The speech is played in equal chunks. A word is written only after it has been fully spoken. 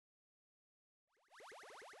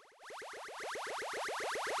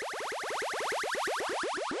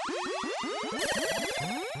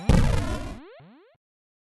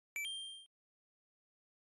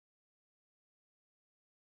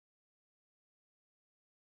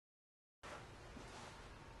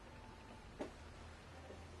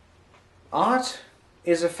Art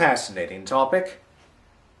is a fascinating topic.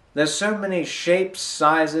 There's so many shapes,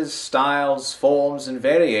 sizes, styles, forms, and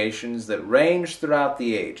variations that range throughout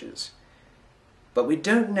the ages. But we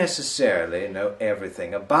don't necessarily know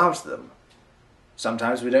everything about them.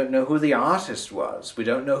 Sometimes we don't know who the artist was. We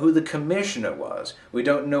don't know who the commissioner was. We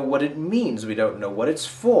don't know what it means. We don't know what it's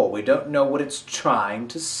for. We don't know what it's trying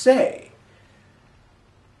to say.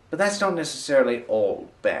 But that's not necessarily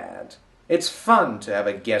all bad. It's fun to have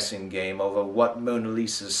a guessing game over what Mona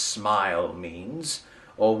Lisa's smile means,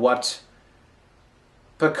 or what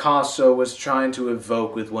Picasso was trying to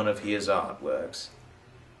evoke with one of his artworks.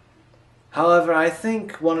 However, I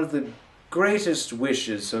think one of the greatest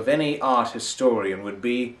wishes of any art historian would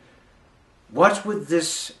be, what would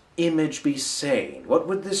this image be saying? What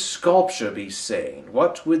would this sculpture be saying?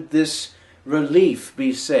 What would this relief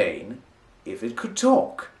be saying if it could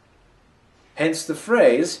talk? Hence the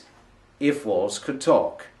phrase, if walls could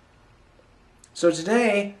talk. So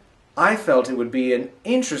today, I felt it would be an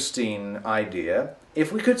interesting idea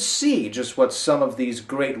if we could see just what some of these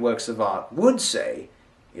great works of art would say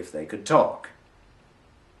if they could talk.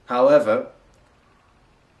 However,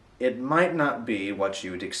 it might not be what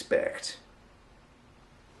you'd expect.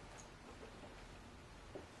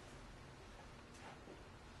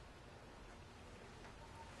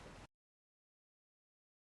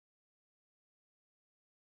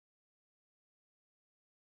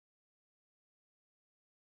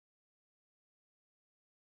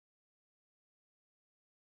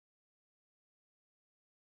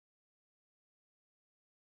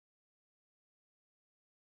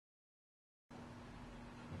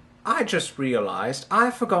 I just realized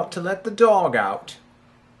I forgot to let the dog out.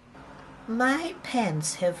 My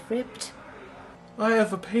pants have ripped. I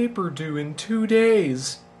have a paper due in 2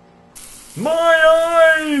 days.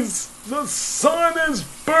 My eyes! The sun is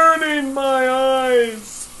burning my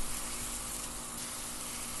eyes!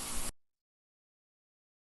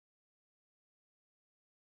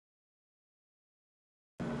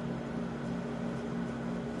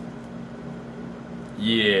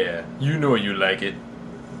 Yeah, you know you like it.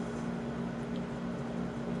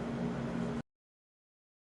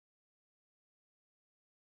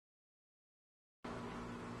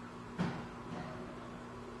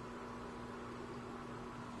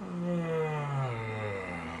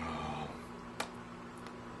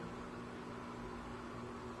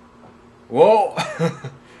 Whoa!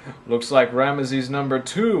 Looks like Ramesses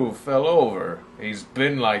 #2 fell over. He's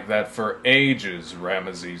been like that for ages,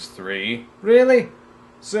 Ramesses 3. Really?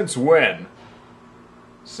 Since when?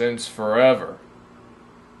 Since forever.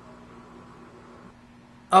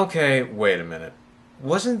 Okay, wait a minute.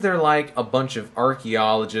 Wasn't there like a bunch of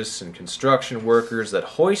archaeologists and construction workers that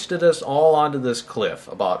hoisted us all onto this cliff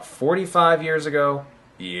about 45 years ago?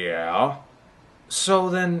 Yeah? So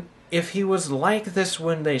then, if he was like this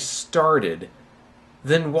when they started,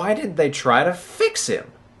 then why didn't they try to fix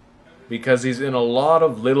him? Because he's in a lot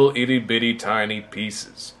of little itty-bitty tiny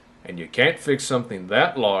pieces. And you can't fix something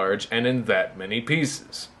that large and in that many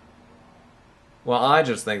pieces. Well, I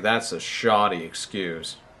just think that's a shoddy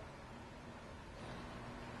excuse.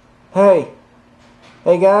 Hey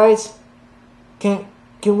guys, can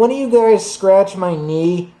one of you guys scratch my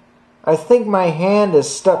knee? I think my hand is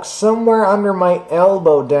stuck somewhere under my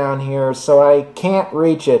elbow down here, so I can't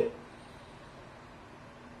reach it.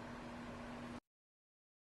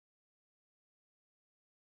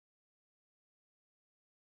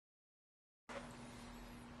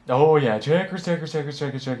 Oh yeah, checkers. I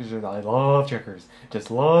love checkers.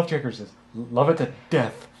 Just love checkers. Just love it to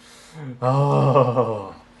death.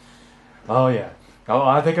 Oh. Oh yeah. Oh,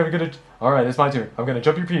 I think I'm gonna... Alright, it's my turn. I'm gonna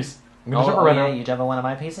jump your piece. I'm gonna jump it right now. You jumping one of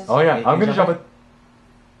my pieces? Oh yeah, I'm gonna jump it.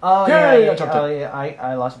 Oh Yeah, yeah, I jumped it.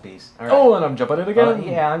 I lost a piece. All right. Oh, and I'm jumping it again.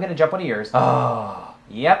 Yeah, I'm gonna jump one of yours. Ah.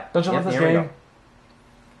 Yep. Don't you love Yep, this here we game? go.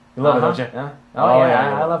 You love it, Uh-huh. don't you? Oh, yeah,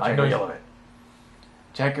 you I love I know checkers. you love it.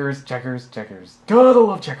 Checkers. Gotta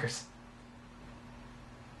love checkers.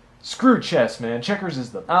 Screw chess, man. Checkers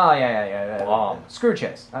is the Oh yeah. bomb. Screw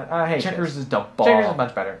chess. I hate Checkers chess. is the bomb. Checkers is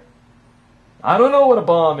much better. I don't know what a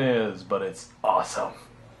bomb is, but it's awesome.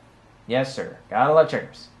 Yes, sir. Gotta love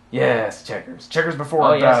checkers. Yes, checkers. Checkers before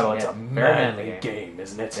Oh, a yes, battle. yes. It's a Very manly manly game,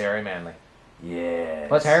 isn't it? Very manly.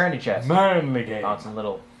 Yes. What's hair in your chest? Manly game. Oh, some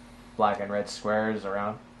little black and red squares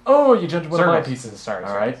around. Oh, you jumped one of my Circles. pieces. Sorry,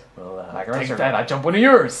 All right. circles. Well, Like a red take circle. that. I jump one of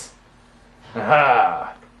yours.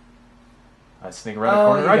 Aha. I sneak around Oh, a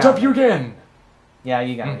corner. you I got jump me. you again. Yeah,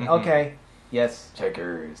 you got me. Okay. Yes.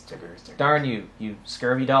 Checkers. Darn you, you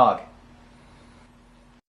scurvy dog.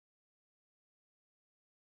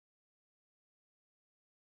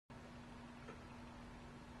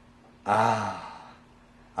 Ah,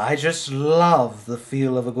 I just love the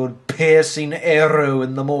feel of a good piercing arrow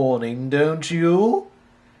in the morning, don't you?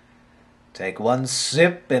 Take one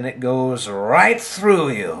sip and it goes right through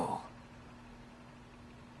you.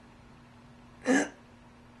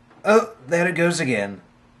 Oh, there it goes again.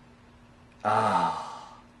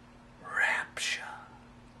 Ah, rapture.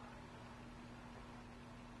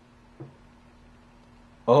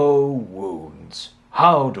 O wounds,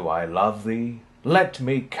 how do I love thee? Let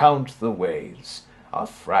me count the ways. A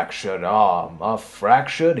fractured arm, a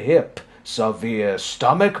fractured hip, severe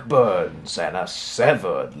stomach burns, and a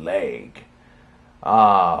severed leg.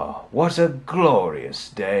 Ah, what a glorious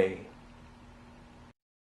day!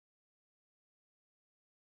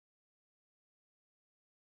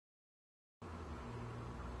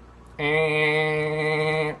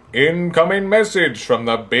 Incoming message from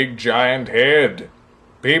the big giant head.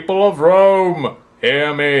 People of Rome,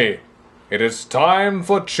 hear me. It is time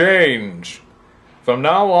for change. From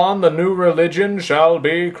now on, the new religion shall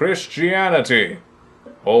be Christianity.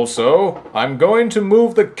 Also, I'm going to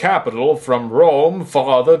move the capital from Rome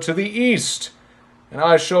farther to the east, and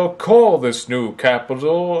I shall call this new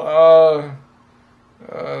capital,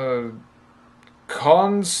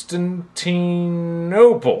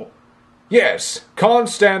 Constantinople. Yes,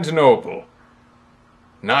 Constantinople.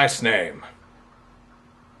 Nice name.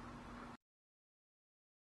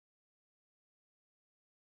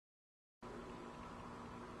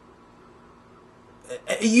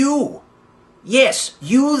 You! Yes,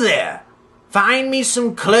 you there! Find me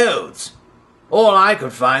some clothes! All I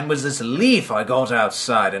could find was this leaf I got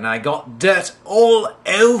outside, and I got dirt all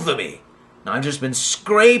over me. I've just been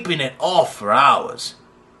scraping it off for hours.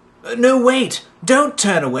 No, wait! Don't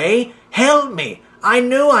turn away! Help me! I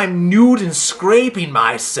know I'm nude and scraping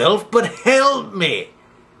myself, but help me!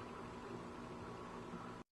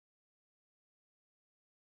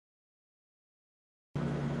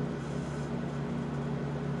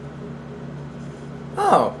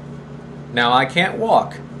 Oh, now I can't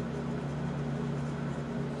walk.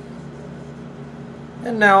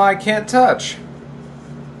 And now I can't touch.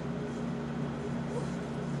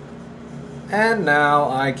 And now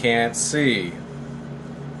I can't see.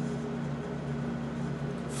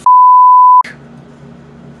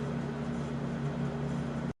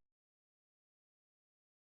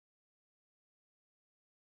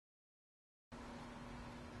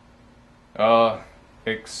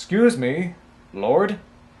 Excuse me, Lord?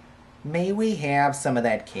 May we have some of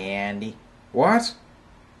that candy? What?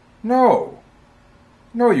 No.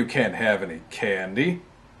 No, you can't have any candy.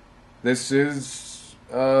 This is,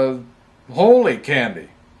 holy candy.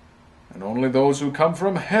 And only those who come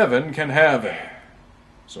from heaven can have it.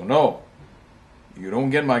 So no, you don't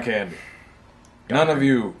get my candy. None of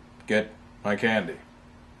you get my candy.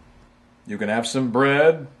 You can have some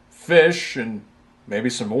bread, fish, and maybe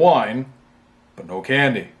some wine, but no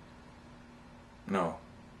candy. No,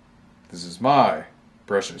 this is my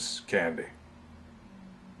precious candy.